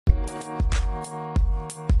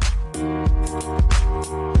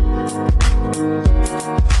Hey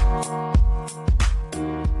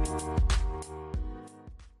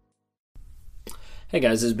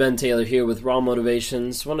guys, it's Ben Taylor here with Raw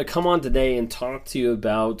Motivations. I want to come on today and talk to you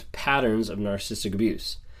about patterns of narcissistic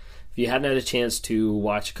abuse. If you hadn't had a chance to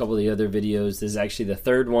watch a couple of the other videos, this is actually the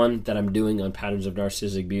third one that I'm doing on patterns of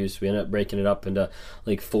narcissistic abuse. We ended up breaking it up into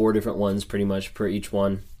like 4 different ones pretty much per each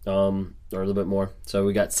one, or a little bit more. So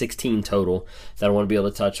we got 16 total that I want to be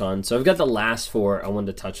able to touch on. So I've got the last 4 I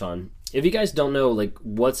wanted to touch on. If you guys don't know like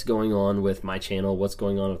what's going on with my channel, what's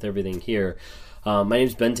going on with everything here, my name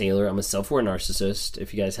is Ben Taylor. I'm a self-aware narcissist.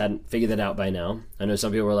 If you guys hadn't figured that out by now, I know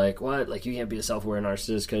some people were like, what? Like, you can't be a self-aware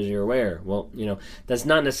narcissist because you're aware. Well, that's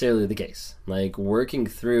not necessarily the case. Like, working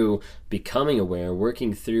through becoming aware,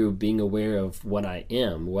 working through being aware of what I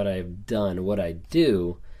am, what I've done, what I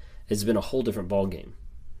do, has been a whole different ballgame.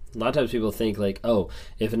 A lot of times people think like, oh,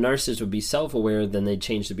 if a narcissist would be self-aware, then they'd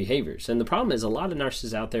change their behaviors. And the problem is a lot of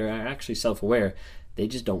narcissists out there are actually self-aware. They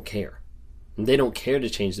just don't care. They don't care to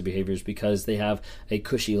change the behaviors because they have a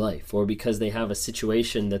cushy life, or because they have a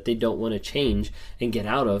situation that they don't want to change and get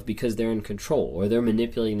out of because they're in control, or they're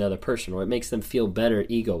manipulating another person, or it makes them feel better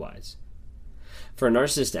ego-wise. For a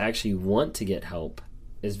narcissist to actually want to get help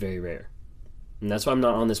is very rare. And that's why I'm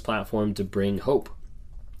not on this platform to bring hope.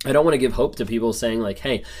 I don't want to give hope to people saying like,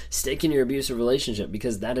 hey, stick in your abusive relationship,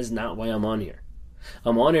 because that is not why I'm on here.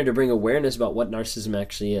 I'm on here to bring awareness about what narcissism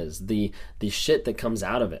actually is, the shit that comes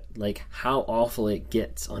out of it, like how awful it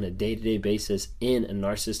gets on a day-to-day basis in a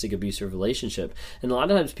narcissistic abusive relationship. And a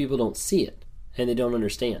lot of times people don't see it and they don't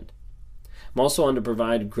understand. I'm also on to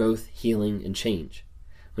provide growth, healing, and change.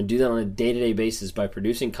 I'm going to do that on a day-to-day basis by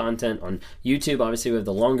producing content on YouTube. Obviously, we have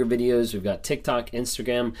the longer videos. We've got TikTok,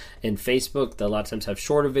 Instagram, and Facebook that a lot of times have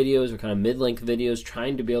shorter videos or kind of mid-length videos,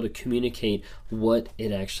 trying to be able to communicate what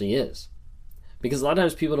it actually is. Because a lot of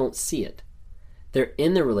times people don't see it. They're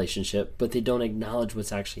in the relationship, but they don't acknowledge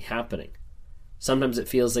what's actually happening. Sometimes it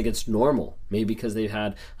feels like it's normal, maybe because they've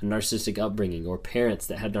had a narcissistic upbringing or parents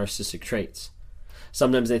that had narcissistic traits.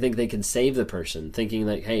 Sometimes they think they can save the person, thinking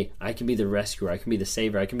like, hey, I can be the rescuer, I can be the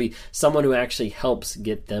savior, I can be someone who actually helps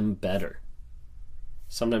get them better.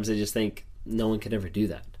 Sometimes they just think no one could ever do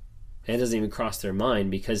that. And it doesn't even cross their mind,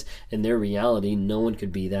 because in their reality, no one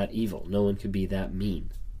could be that evil, no one could be that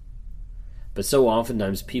mean. But so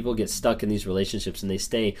oftentimes people get stuck in these relationships and they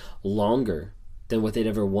stay longer than what they'd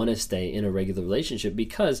ever want to stay in a regular relationship,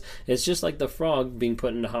 because it's just like the frog being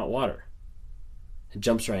put into hot water. It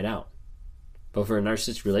jumps right out. But for a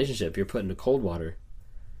narcissistic relationship, you're put into cold water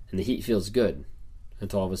and the heat feels good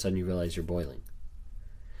until all of a sudden you realize you're boiling.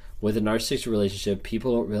 With a narcissistic relationship,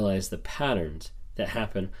 people don't realize the patterns that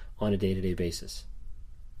happen on a day-to-day basis.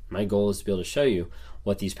 My goal is to be able to show you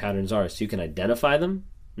what these patterns are so you can identify them,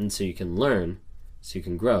 and so you can learn, so you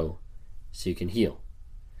can grow, so you can heal.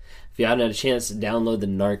 If you haven't had a chance to download the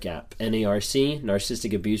NARC app, N-A-R-C,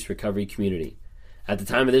 Narcissistic Abuse Recovery Community. At the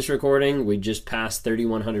time of this recording, we just passed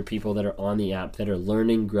 3,100 people that are on the app that are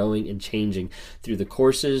learning, growing, and changing through the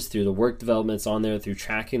courses, through the work developments on there, through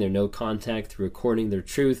tracking their no contact, through recording their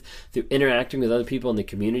truth, through interacting with other people in the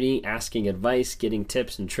community, asking advice, getting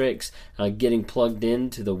tips and tricks, getting plugged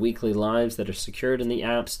into the weekly lives that are secured in the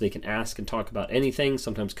app so they can ask and talk about anything,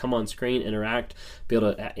 sometimes come on screen, interact, be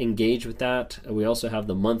able to engage with that. We also have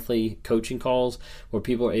the monthly coaching calls where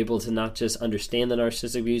people are able to not just understand the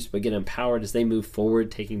narcissistic abuse, but get empowered as they move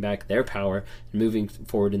forward, taking back their power and moving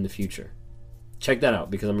forward in the future. Check that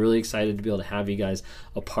out, because I'm really excited to be able to have you guys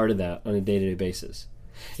a part of that on a day-to-day basis.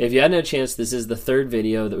 If you hadn't had a chance, this is the third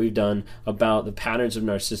video that we've done about the patterns of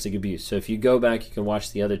narcissistic abuse. So if you go back, you can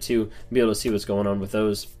watch the other two and be able to see what's going on with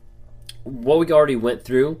those. What we already went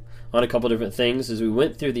through on a couple different things is we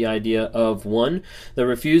went through the idea of 1, the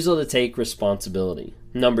refusal to take responsibility.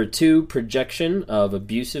 Number 2, projection of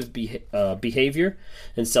abusive behavior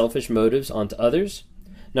and selfish motives onto others.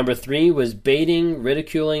 Number 3 was baiting,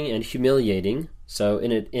 ridiculing, and humiliating. So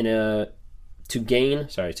to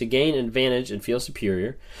gain advantage and feel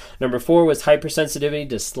superior. Number 4 was hypersensitivity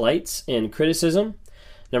to slights and criticism.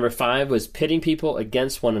 Number 5 was pitting people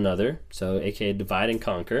against one another, so aka divide and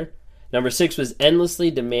conquer. Number 6 was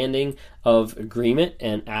endlessly demanding of agreement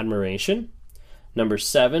and admiration. Number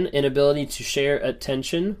 7, inability to share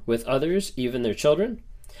attention with others, even their children.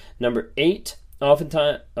 Number 8,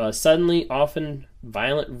 suddenly often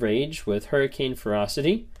violent rage with hurricane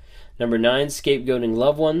ferocity. Number 9, scapegoating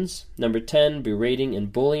loved ones. Number 10, berating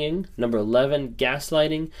and bullying. Number 11,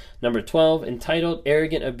 gaslighting. Number 12, entitled,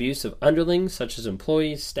 arrogant abuse of underlings, such as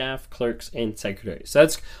employees, staff, clerks, and secretaries. So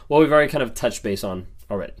that's what we've already kind of touched base on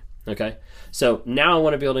already. Okay, so now I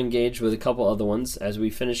want to be able to engage with a couple other ones as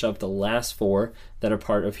we finish up the last 4 that are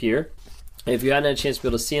part of here. If you hadn't had a chance to be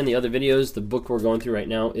able to see in the other videos, the book we're going through right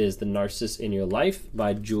now is The Narcissist in Your Life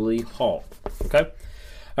by Julie Hall. Okay?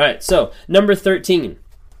 All right, so number 13.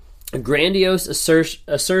 Grandiose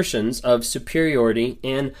assertions of superiority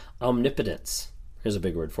and omnipotence. Here's a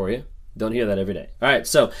big word for you. Don't hear that every day. All right,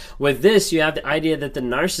 so with this, you have the idea that the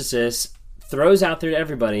narcissist throws out there to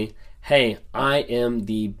everybody, hey, I am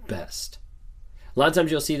the best. A lot of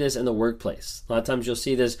times you'll see this in the workplace. A lot of times you'll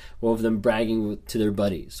see this with them bragging to their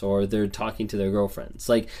buddies, or they're talking to their girlfriends,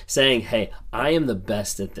 like saying, hey, I am the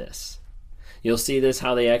best at this. You'll see this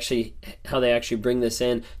how they actually bring this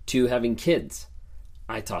in to having kids.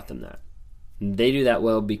 I taught them that. They do that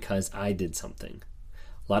well because I did something.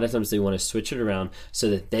 A lot of times they want to switch it around so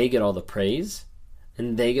that they get all the praise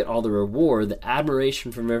and they get all the reward, the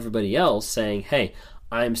admiration from everybody else saying, hey,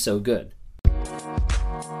 I'm so good.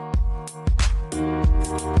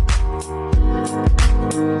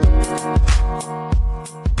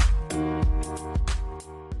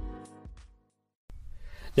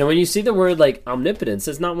 Now, when you see the word like omnipotence,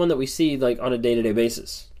 it's not one that we see like on a day-to-day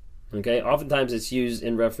basis. Okay, oftentimes it's used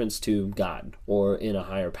in reference to God or in a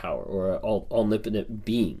higher power or an omnipotent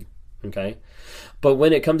being. Okay, but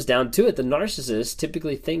when it comes down to it, the narcissist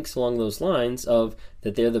typically thinks along those lines of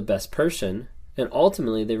that they're the best person, and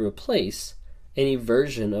ultimately they replace any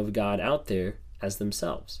version of God out there as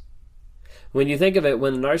themselves. When you think of it,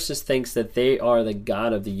 when the narcissist thinks that they are the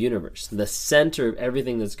God of the universe, the center of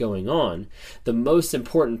everything that's going on, the most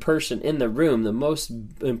important person in the room, the most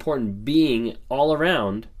important being all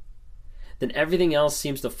around, then everything else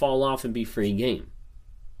seems to fall off and be free game.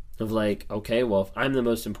 Of like, okay, well, if I'm the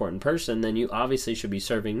most important person, then you obviously should be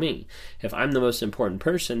serving me. If I'm the most important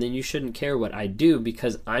person, then you shouldn't care what I do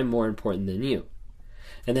because I'm more important than you.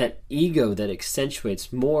 And that ego that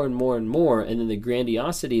accentuates more and more and more, and then the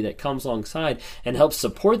grandiosity that comes alongside and helps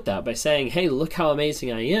support that by saying, hey, look how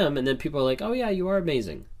amazing I am, and then people are like, oh yeah, you are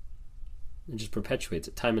amazing. It just perpetuates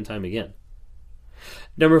it time and time again.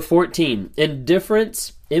 Number 14,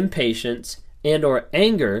 indifference, impatience, and or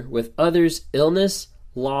anger with others' illness,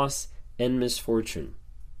 loss, and misfortune.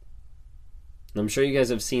 I'm sure you guys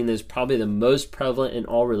have seen this. Probably the most prevalent in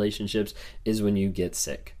all relationships is when you get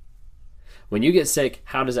sick. When you get sick,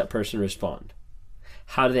 how does that person respond?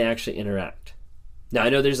 How do they actually interact? Now, I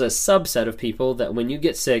know there's a subset of people that when you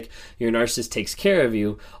get sick, your narcissist takes care of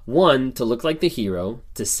you. One, to look like the hero,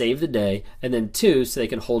 to save the day, and then two, so they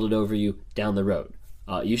can hold it over you down the road.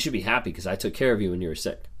 You should be happy because I took care of you when you were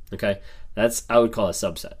sick. Okay? That's, I would call a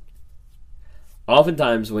subset.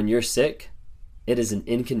 Oftentimes, when you're sick, it is an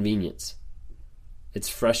inconvenience. It's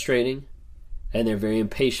frustrating, and they're very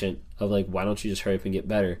impatient of like, why don't you just hurry up and get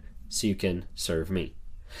better so you can serve me?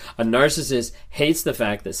 A narcissist hates the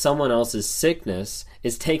fact that someone else's sickness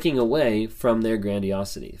is taking away from their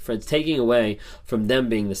grandiosity. It's taking away from them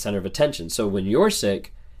being the center of attention. So when you're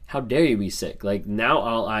sick, how dare you be sick? Like, now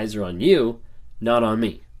all eyes are on you, not on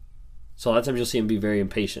me. So a lot of times you'll see them be very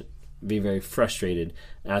impatient, be very frustrated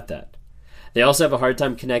at that. They also have a hard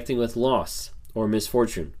time connecting with loss or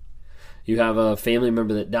misfortune. You have a family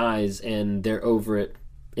member that dies and they're over it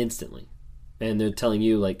instantly. And they're telling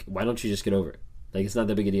you, like, why don't you just get over it? Like, it's not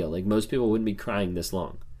that big a deal. Like, most people wouldn't be crying this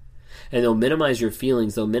long. And they'll minimize your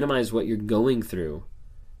feelings. They'll minimize what you're going through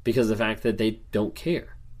because of the fact that they don't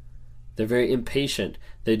care. They're very impatient.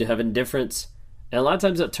 They have indifference. And a lot of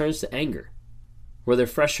times that turns to anger, where they're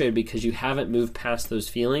frustrated because you haven't moved past those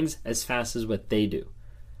feelings as fast as what they do.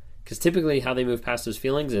 Because typically how they move past those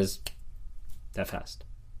feelings is that fast.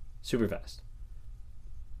 Super fast.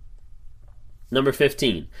 Number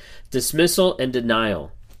 15, dismissal and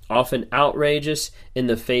denial, often outrageous in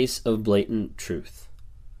the face of blatant truth.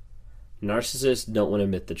 Narcissists don't want to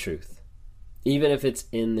admit the truth, even if it's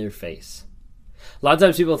in their face. A lot of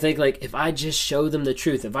times people think, like, if I just show them the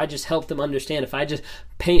truth, if I just help them understand, if I just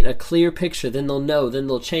paint a clear picture, then they'll know, then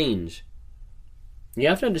they'll change. You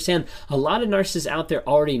have to understand, a lot of narcissists out there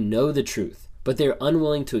already know the truth, but they're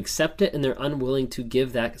unwilling to accept it, and they're unwilling to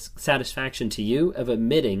give that satisfaction to you of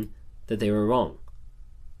admitting that they were wrong.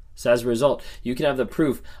 So as a result, you can have the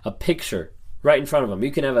proof, a picture right in front of them.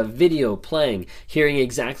 You can have a video playing, hearing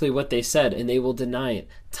exactly what they said, and they will deny it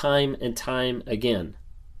time and time again.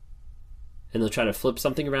 And they'll try to flip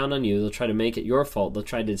something around on you. They'll try to make it your fault. They'll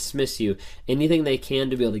try to dismiss you. Anything they can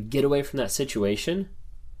to be able to get away from that situation,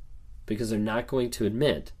 because they're not going to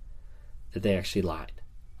admit that they actually lied,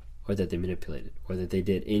 or that they manipulated, or that they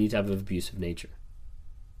did any type of abusive nature.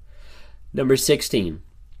 Number 16,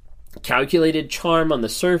 calculated charm on the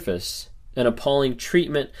surface and appalling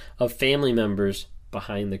treatment of family members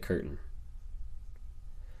behind the curtain.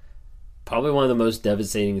 Probably one of the most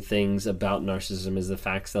devastating things about narcissism is the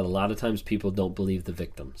fact that a lot of times people don't believe the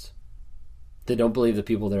victims. They don't believe the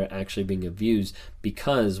people that are actually being abused,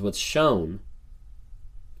 because what's shown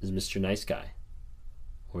is Mr. Nice Guy,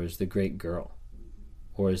 or is the great girl,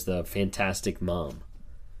 or is the fantastic mom,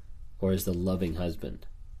 or is the loving husband.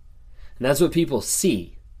 And that's what people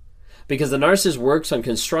see. Because the narcissist works on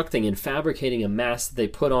constructing and fabricating a mask that they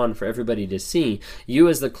put on for everybody to see. You,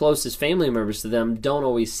 as the closest family members to them, don't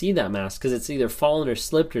always see that mask because it's either fallen or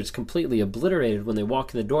slipped or it's completely obliterated when they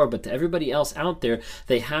walk in the door. But to everybody else out there,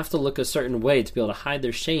 they have to look a certain way to be able to hide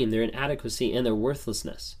their shame, their inadequacy, and their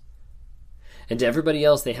worthlessness. And to everybody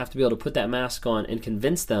else, they have to be able to put that mask on and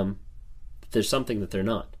convince them that there's something that they're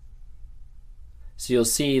not. So you'll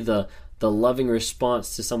see the loving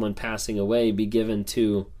response to someone passing away be given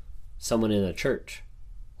to someone in a church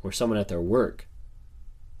or someone at their work,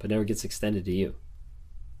 but never gets extended to you.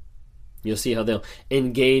 You'll see how they'll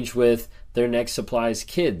engage with their next supply's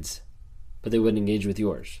kids, but they wouldn't engage with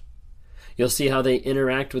yours. You'll see how they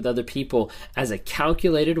interact with other people as a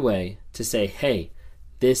calculated way to say, hey,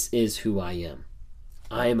 this is who I am.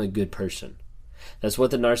 I am a good person. That's what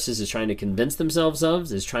the narcissist is trying to convince themselves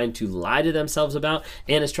of, is trying to lie to themselves about,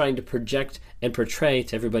 and is trying to project and portray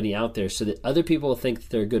to everybody out there so that other people will think that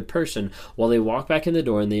they're a good person while they walk back in the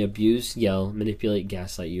door and they abuse, yell, manipulate,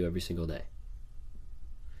 gaslight you every single day.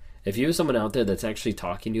 If you have someone out there that's actually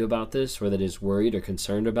talking to you about this, or that is worried or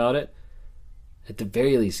concerned about it, at the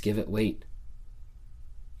very least, give it weight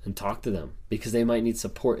and talk to them, because they might need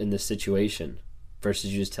support in this situation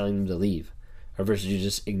versus you just telling them to leave, or versus you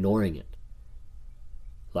just ignoring it.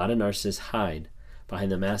 A lot of narcissists hide behind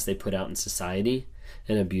the mask they put out in society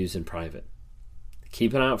and abuse in private.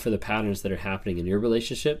 Keep an eye out for the patterns that are happening in your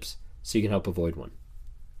relationships so you can help avoid one.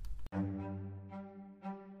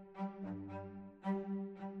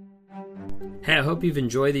 Hey, I hope you've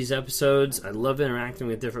enjoyed these episodes. I love interacting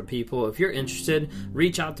with different people. If you're interested,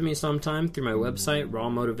 reach out to me sometime through my website, Raw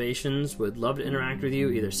Motivations. Would love to interact with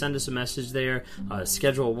you. Either send us a message there,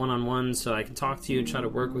 schedule a one-on-one so I can talk to you and try to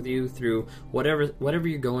work with you through whatever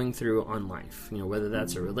you're going through on life. You know, whether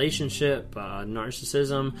that's a relationship,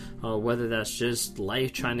 narcissism, whether that's just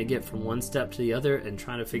life, trying to get from one step to the other and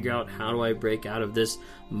trying to figure out, how do I break out of this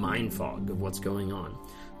mind fog of what's going on.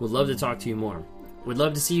 Would love to talk to you more. We'd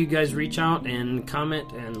love to see you guys reach out and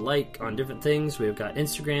comment and like on different things. We've got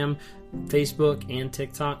Instagram, Facebook, and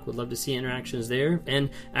TikTok. We'd love to see interactions there.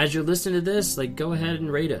 And as you're listening to this, go ahead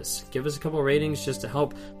and rate us. Give us a couple ratings just to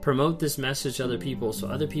help promote this message to other people so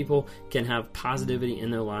other people can have positivity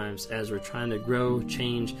in their lives as we're trying to grow,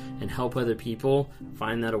 change, and help other people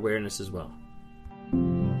find that awareness as well.